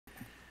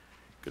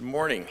Good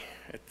morning.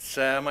 It's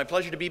my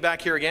pleasure to be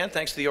back here again.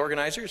 Thanks to the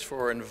organizers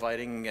for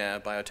inviting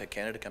Biotech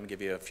Canada to come give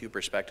you a few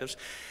perspectives.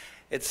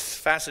 It's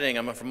fascinating.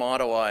 I'm from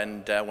Ottawa,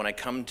 and when I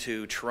come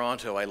to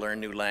Toronto, I learn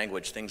new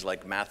language, things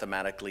like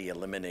mathematically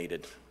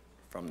eliminated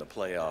from the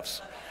playoffs.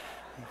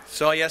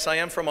 So yes, I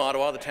am from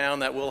Ottawa, the town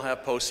that will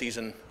have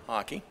postseason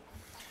hockey,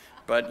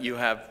 but you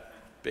have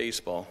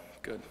baseball.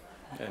 Good.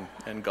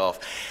 And golf.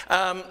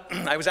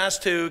 I was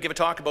asked to give a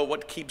talk about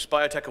what keeps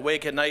biotech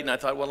awake at night, and I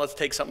thought, well, let's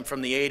take something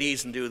from the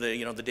 80s and do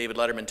the David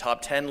Letterman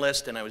top 10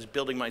 list, and I was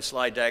building my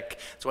slide deck.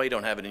 That's why you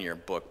don't have it in your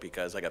book,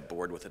 because I got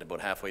bored with it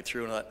about halfway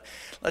through, and I thought,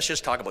 let's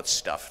just talk about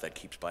stuff that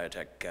keeps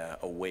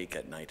biotech awake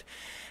at night.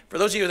 For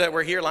those of you that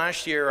were here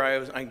last year,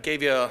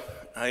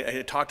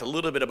 I talked a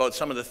little bit about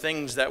some of the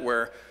things that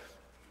were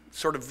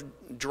sort of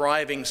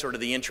driving sort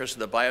of the interest of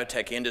the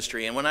biotech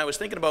industry. And when I was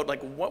thinking about like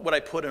what would I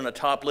put in a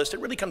top list, it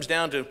really comes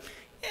down to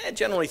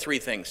generally three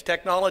things: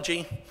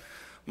 technology,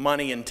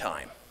 money, and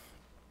time.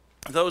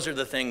 Those are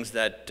the things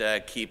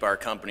that keep our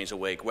companies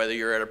awake, whether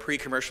you're at a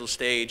pre-commercial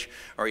stage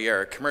or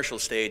you're at a commercial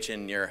stage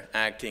and you're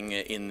acting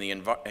in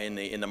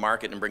the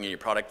market and bringing your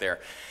product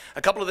there.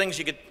 A couple of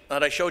things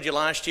that I showed you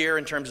last year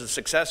in terms of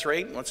success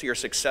rate. What's your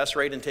success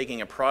rate in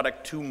taking a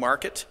product to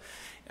market?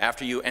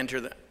 After you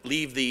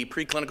leave the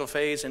preclinical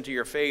phase into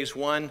your phase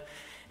one,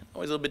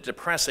 always a little bit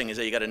depressing is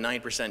that you got a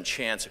 9%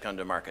 chance to come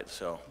to market.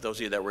 So those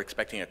of you that were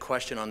expecting a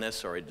question on this,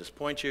 sorry to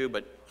disappoint you,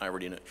 but I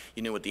already knew,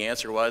 you knew what the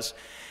answer was.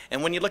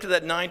 And when you look at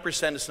that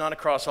 9%, it's not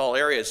across all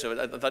areas.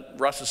 So I thought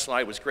Russ's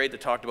slide was great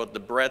that talked about the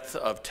breadth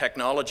of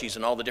technologies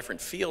and all the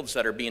different fields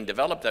that are being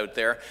developed out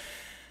there.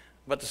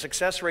 But the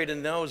success rate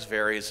in those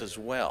varies as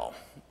well.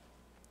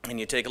 And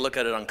you take a look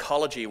at it,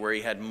 oncology, where he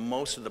had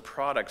most of the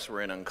products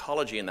were in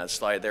oncology in that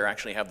slide, there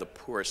actually have the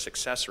poorest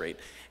success rate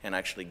in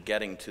actually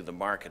getting to the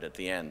market at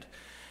the end.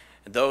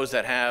 And those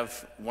that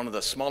have one of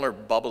the smaller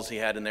bubbles he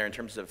had in there in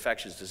terms of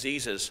infectious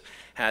diseases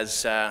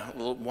has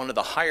one of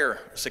the higher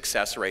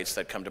success rates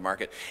that come to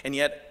market. And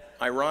yet,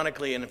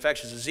 ironically, in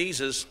infectious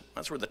diseases,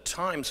 that's where the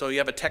time, so you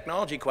have a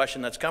technology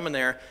question that's coming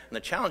there, and the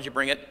challenge you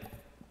bring it,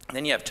 and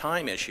then you have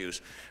time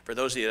issues. For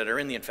those of you that are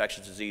in the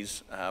infectious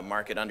disease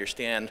market,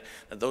 understand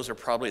that those are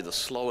probably the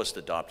slowest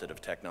adopted of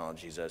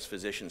technologies, as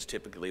physicians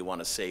typically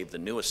want to save the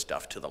newest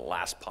stuff to the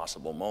last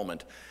possible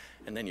moment,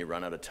 and then you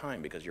run out of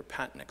time because your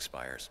patent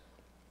expires.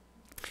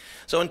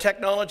 So in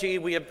technology,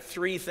 we have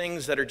three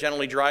things that are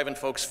generally driving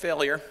folks'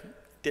 failure.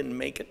 Didn't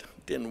make it,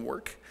 didn't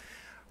work.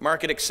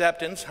 Market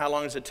acceptance, how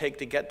long does it take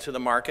to get to the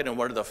market, and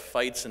what are the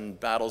fights and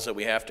battles that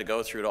we have to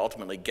go through to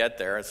ultimately get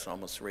there? It's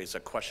almost raised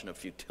a question of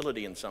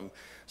futility in some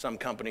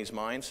companies'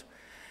 minds.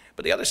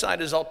 But the other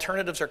side is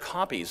alternatives or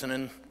copies. And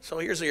then, so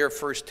here's your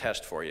first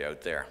test for you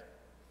out there.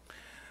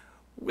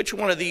 Which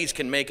one of these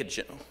can make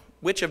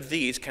which of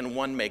these can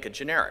one make a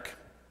generic?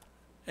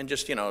 And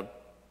just,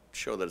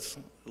 show that it's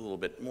a little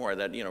bit more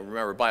that,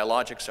 remember,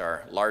 biologics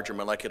are larger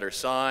molecular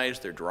size,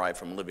 they're derived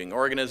from living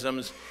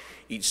organisms,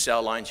 each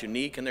cell line's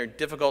unique, and they're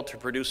difficult to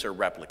produce or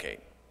replicate.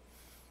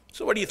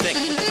 So what do you think?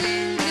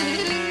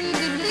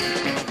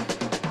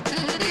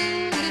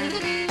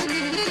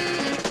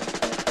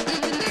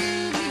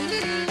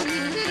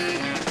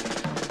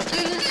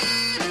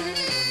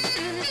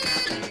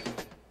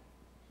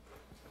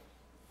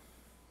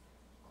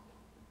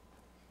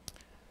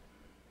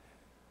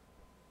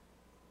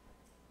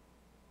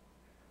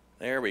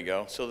 There we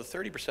go. So the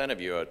 30%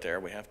 of you out there,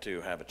 we have to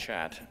have a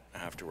chat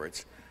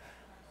afterwards.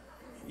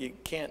 You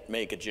can't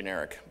make a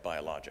generic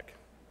biologic.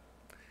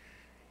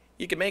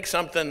 You can make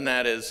something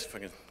that is, if I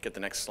can get the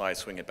next slide,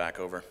 swing it back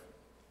over.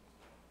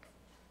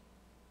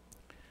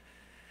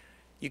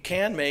 You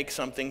can make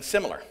something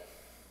similar.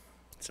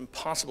 It's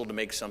impossible to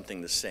make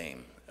something the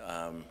same,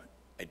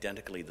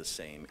 identically the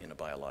same in a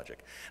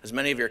biologic. As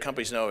many of your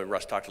companies know,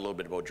 Russ talked a little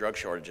bit about drug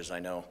shortages. I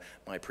know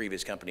my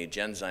previous company,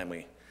 Genzyme,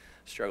 we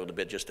struggled a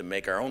bit just to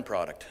make our own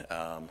product,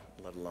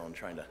 let alone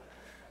trying to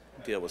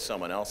deal with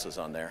someone else's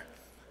on there.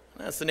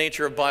 That's the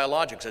nature of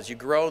biologics. As you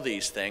grow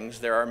these things,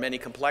 there are many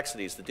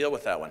complexities to deal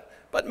with that one.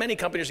 But many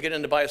companies get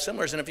into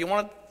biosimilars, and if you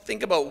want to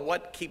think about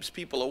what keeps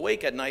people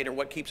awake at night or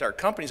what keeps our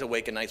companies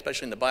awake at night,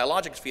 especially in the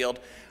biologics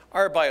field,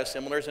 are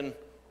biosimilars, and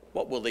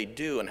what will they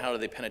do and how do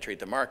they penetrate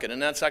the market?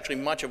 And that's actually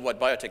much of what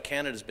Biotech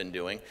Canada has been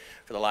doing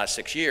for the last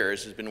 6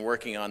 years, has been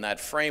working on that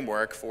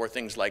framework for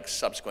things like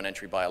subsequent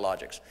entry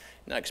biologics.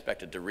 You're not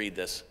expected to read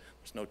this.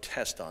 There's no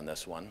test on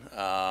this one.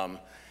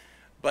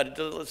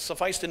 But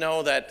suffice to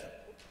know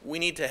that we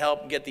need to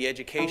help get the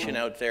education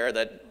out there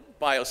that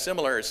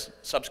biosimilars,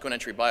 subsequent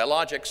entry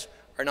biologics,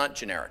 are not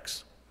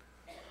generics.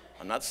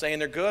 I'm not saying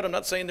they're good, I'm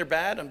not saying they're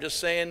bad, I'm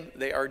just saying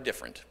they are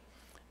different.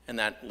 And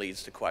that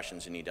leads to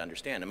questions you need to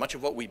understand. And much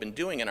of what we've been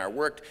doing in our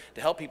work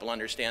to help people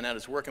understand that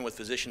is working with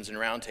physicians in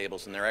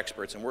roundtables and their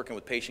experts, and working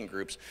with patient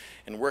groups,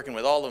 and working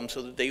with all of them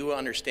so that they will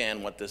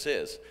understand what this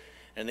is.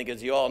 And I think,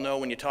 as you all know,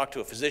 when you talk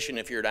to a physician,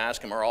 if you were to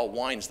ask them, are all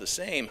wines the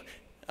same?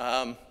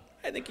 I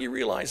think you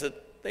realize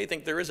that they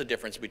think there is a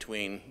difference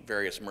between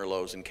various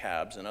Merlots and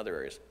Cabs and other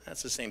areas.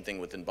 That's the same thing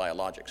within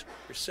biologics.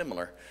 They're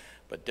similar,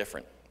 but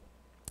different.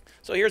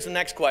 So here's the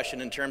next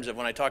question in terms of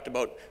when I talked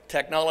about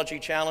technology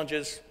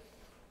challenges,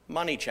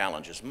 money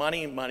challenges.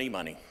 Money, money,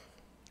 money.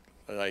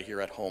 That I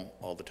hear at home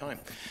all the time.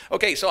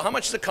 Okay, so how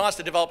much does it cost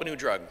to develop a new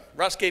drug?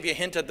 Russ gave you a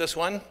hint at this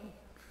one.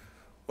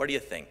 What do you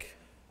think?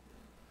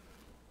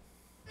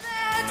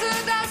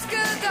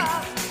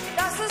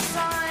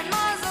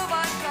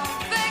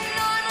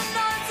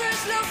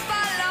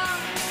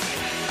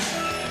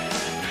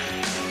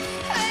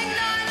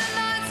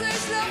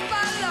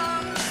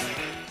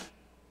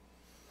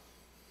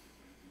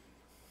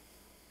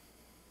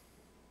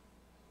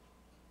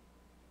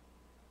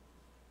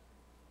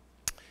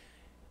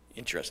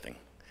 Interesting.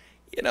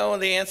 You know,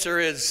 the answer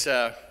is,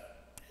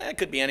 it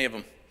could be any of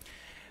them.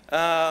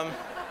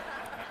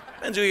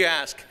 Depends who you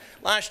ask.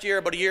 Last year,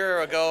 about a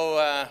year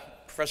ago,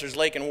 Professors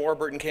Lake and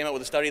Warburton came out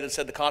with a study that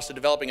said the cost of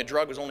developing a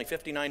drug was only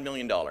 $59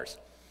 million. The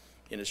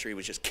industry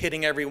was just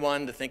kidding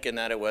everyone to thinking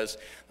that it was.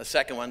 The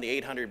second one,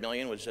 the $800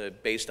 million, was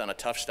based on a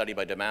tough study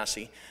by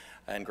Damasi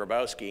and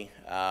Grabowski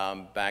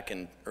back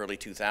in early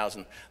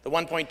 2000. The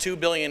 $1.2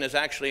 billion is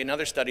actually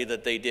another study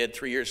that they did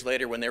 3 years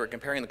later when they were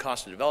comparing the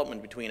cost of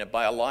development between a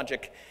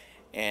biologic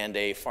and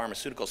a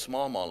pharmaceutical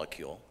small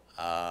molecule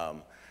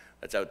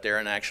that's out there,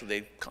 and actually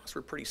the costs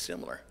were pretty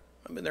similar.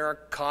 I mean, there are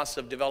costs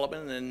of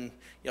development, and then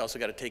you also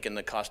got to take in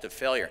the cost of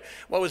failure.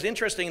 What was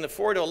interesting, the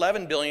 4 to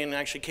 11 billion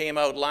actually came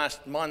out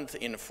last month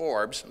in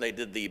Forbes. They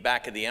did the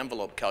back of the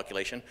envelope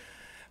calculation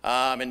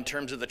in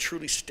terms of the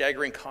truly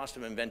staggering cost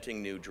of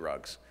inventing new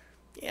drugs.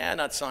 Yeah,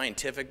 not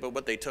scientific, but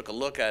what they took a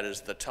look at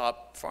is the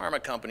top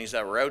pharma companies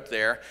that were out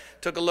there,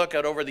 took a look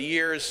at over the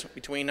years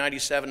between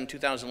 97 and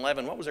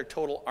 2011, what was their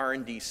total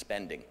R&D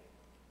spending?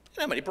 And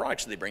how many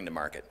products did they bring to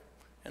market?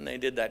 And they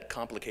did that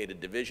complicated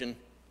division,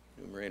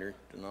 numerator,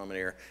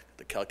 denominator,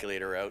 the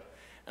calculator out,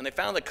 and they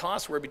found the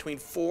costs were between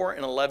 $4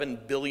 and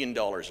 $11 billion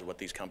is what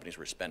these companies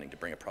were spending to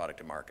bring a product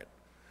to market.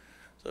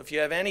 So if you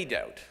have any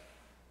doubt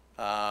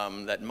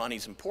that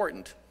money's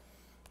important,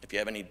 if you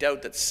have any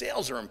doubt that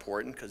sales are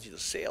important, because the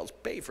sales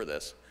pay for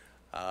this,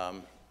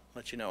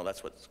 let you know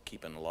that's what's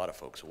keeping a lot of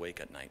folks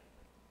awake at night.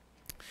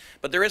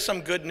 But there is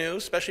some good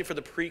news, especially for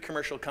the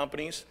pre-commercial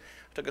companies.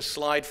 I took a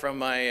slide from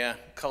my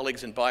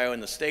colleagues in bio in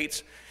the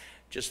States.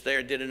 Just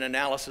there did an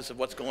analysis of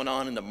what's going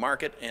on in the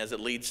market as it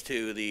leads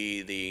to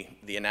the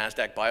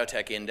NASDAQ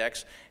Biotech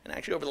Index. And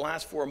actually over the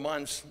last 4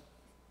 months,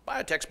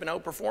 biotech's been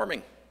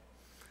outperforming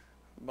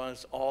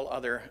amongst all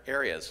other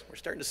areas. We're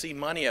starting to see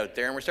money out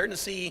there, and we're starting to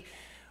see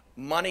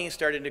money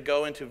starting to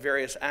go into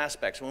various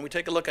aspects. When we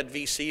take a look at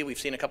VC, we've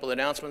seen a couple of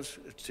announcements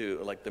to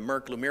like the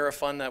Merck Lumira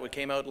fund that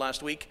came out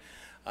last week.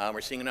 We're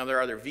seeing other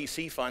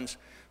VC funds.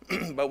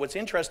 But what's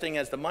interesting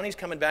is the money's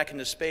coming back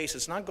into space.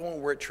 It's not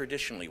going where it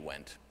traditionally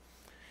went.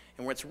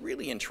 And what's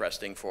really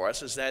interesting for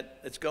us is that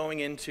it's going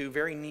into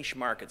very niche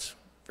markets,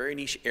 very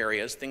niche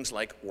areas, things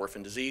like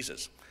orphan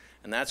diseases.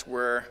 And that's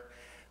where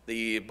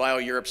the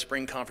Bio-Europe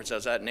Spring Conference I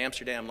was at in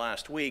Amsterdam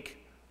last week,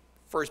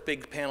 first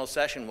big panel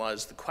session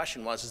was, the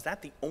question was, is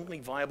that the only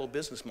viable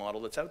business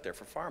model that's out there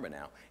for pharma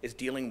now, is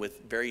dealing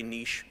with very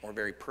niche or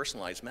very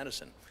personalized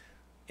medicine?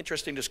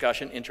 Interesting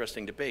discussion,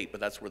 interesting debate, but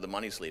that's where the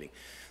money's leading.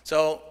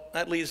 So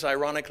that leads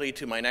ironically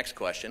to my next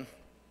question.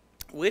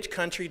 Which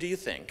country do you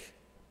think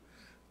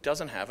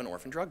doesn't have an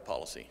orphan drug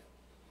policy?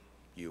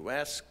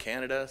 US,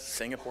 Canada,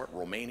 Singapore,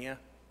 Romania?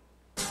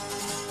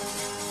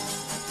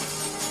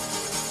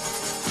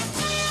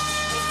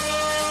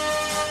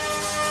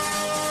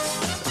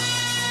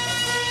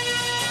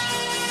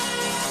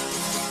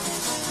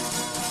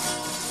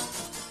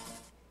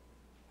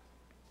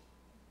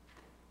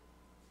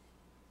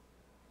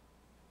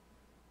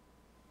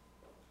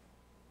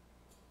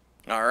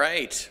 All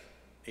right,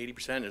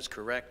 80% is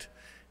correct.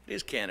 It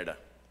is Canada.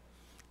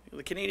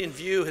 The Canadian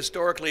view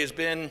historically has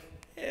been,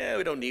 yeah,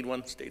 we don't need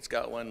one. State's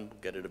got one,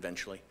 we'll get it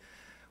eventually.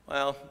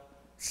 Well,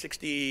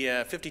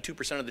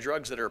 52% of the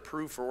drugs that are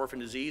approved for orphan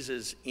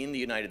diseases in the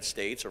United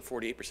States, or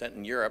 48%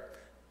 in Europe,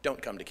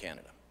 don't come to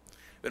Canada.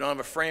 We don't have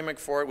a framework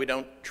for it. We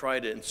don't try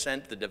to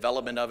incent the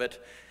development of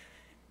it.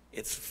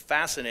 It's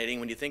fascinating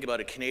when you think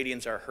about it.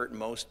 Canadians are hurt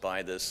most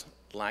by this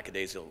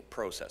lackadaisical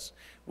process.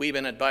 We've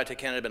been at Biotech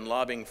Canada been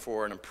lobbying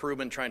for an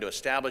improvement, trying to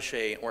establish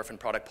an orphan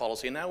product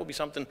policy, and that will be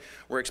something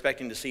we're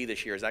expecting to see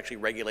this year, is actually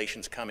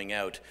regulations coming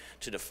out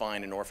to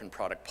define an orphan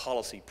product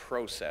policy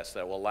process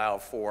that will allow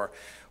for,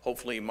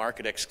 hopefully,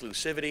 market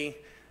exclusivity,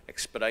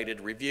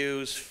 expedited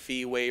reviews,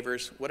 fee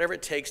waivers, whatever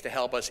it takes to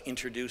help us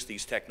introduce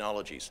these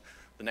technologies.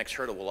 The next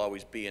hurdle will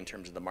always be in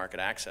terms of the market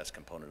access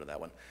component of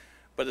that one.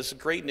 But it's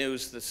great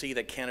news to see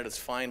that Canada's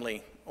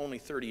finally, only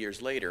 30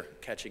 years later,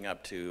 catching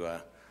up to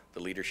the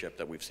leadership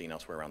that we've seen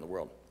elsewhere around the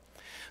world.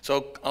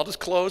 So I'll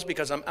just close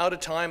because I'm out of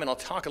time, and I'll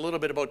talk a little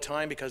bit about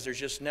time because there's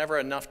just never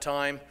enough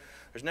time.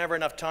 There's never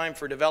enough time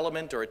for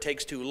development, or it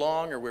takes too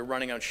long, or we're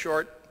running out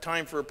short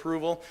time for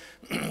approval.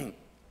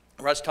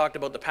 Russ talked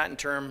about the patent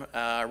term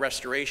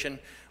restoration,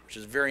 which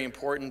is very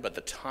important, but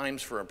the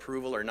times for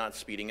approval are not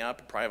speeding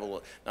up.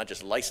 Not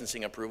just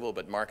licensing approval,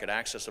 but market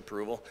access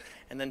approval.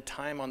 And then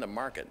time on the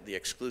market, the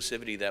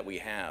exclusivity that we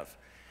have.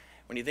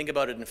 When you think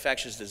about it,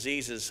 infectious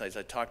diseases, as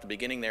I talked at the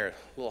beginning there, a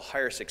little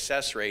higher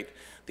success rate.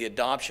 The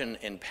adoption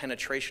and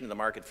penetration of the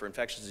market for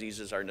infectious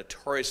diseases are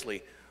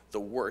notoriously the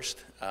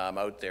worst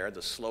out there,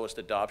 the slowest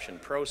adoption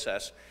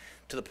process,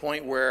 to the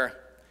point where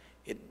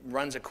it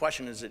runs a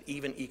question, is it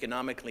even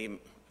economically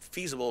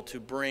feasible to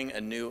bring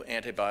a new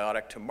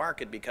antibiotic to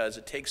market, because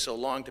it takes so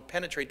long to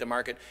penetrate the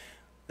market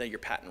that your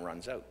patent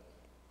runs out.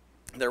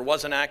 There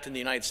was an act in the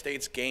United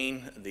States,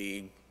 GAIN,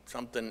 the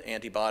something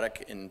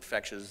antibiotic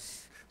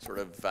infectious sort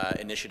of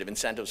initiative,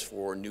 incentives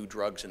for new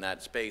drugs in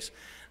that space,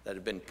 that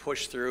have been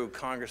pushed through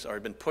Congress, or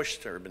been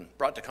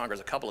brought to Congress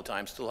a couple of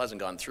times, still hasn't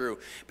gone through,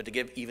 but to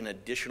give even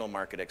additional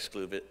market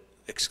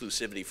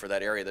exclusivity for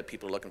that area that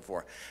people are looking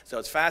for. So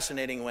it's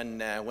fascinating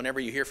when, whenever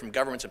you hear from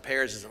governments and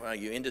payers, well,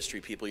 you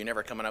industry people, you're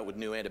never coming out with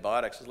new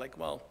antibiotics. It's like,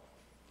 well,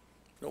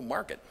 no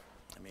market.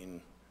 I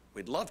mean,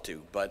 we'd love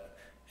to, but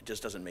it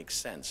just doesn't make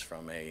sense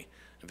from a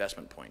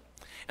investment point.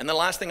 And the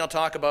last thing I'll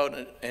talk about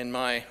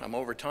I'm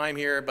over time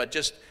here, but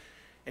just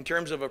in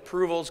terms of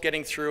approvals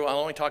getting through, I'll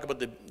only talk about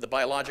the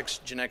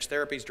Biologics Genetics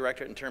Therapies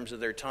Directorate in terms of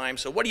their time.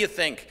 So what do you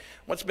think?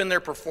 What's been their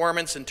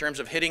performance in terms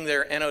of hitting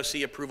their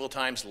NOC approval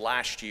times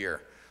last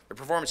year? Their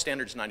performance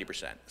standard is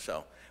 90%.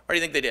 So what do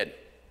you think they did?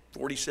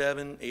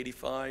 47,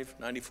 85,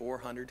 94,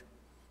 100?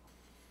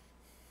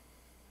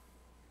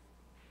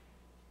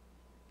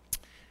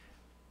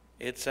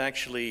 It's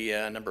actually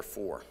number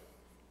 4.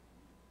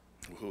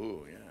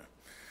 Ooh, yeah.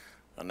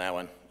 On that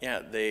one. Yeah,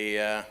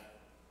 they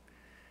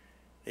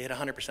hit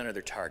 100% of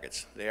their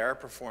targets. They are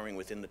performing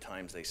within the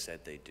times they said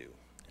they do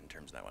in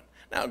terms of that one.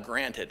 Now,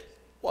 granted,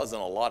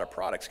 wasn't a lot of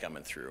products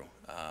coming through.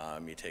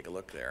 You take a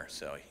look there,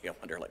 so you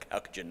wonder, like, how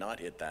could you not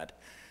hit that?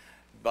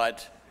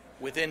 But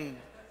within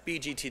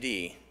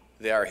BGTD,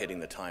 they are hitting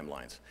the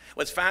timelines.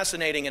 What's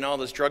fascinating in all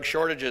this drug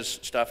shortages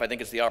stuff, I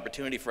think, is the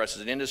opportunity for us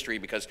as an industry,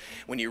 because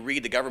when you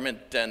read the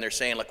government and they're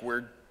saying, like,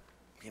 we're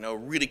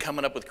really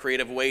coming up with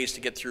creative ways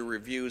to get through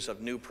reviews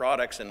of new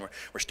products, and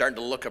we're starting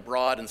to look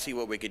abroad and see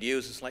what we could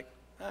use. It's like,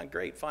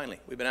 great, finally.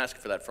 We've been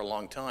asking for that for a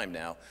long time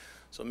now.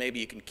 So maybe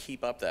you can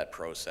keep up that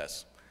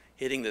process.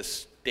 Hitting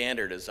this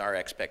standard is our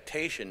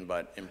expectation,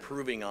 but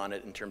improving on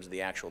it in terms of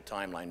the actual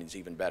timeline is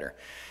even better.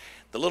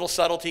 The little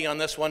subtlety on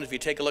this one, if you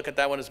take a look at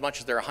that one, as much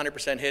as they're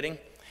 100% hitting,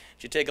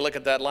 if you take a look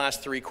at that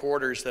last 3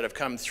 quarters that have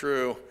come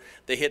through,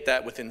 they hit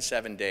that within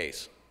 7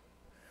 days.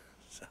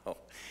 So,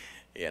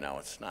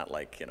 it's not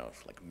like,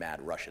 it's like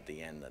mad rush at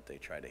the end that they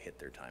try to hit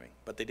their timing,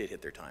 but they did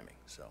hit their timing.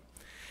 So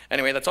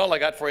anyway, that's all I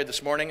got for you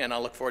this morning, and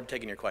I'll look forward to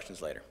taking your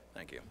questions later.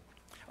 Thank you.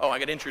 Oh, I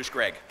got to introduce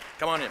Greg.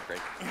 Come on in,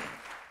 Greg.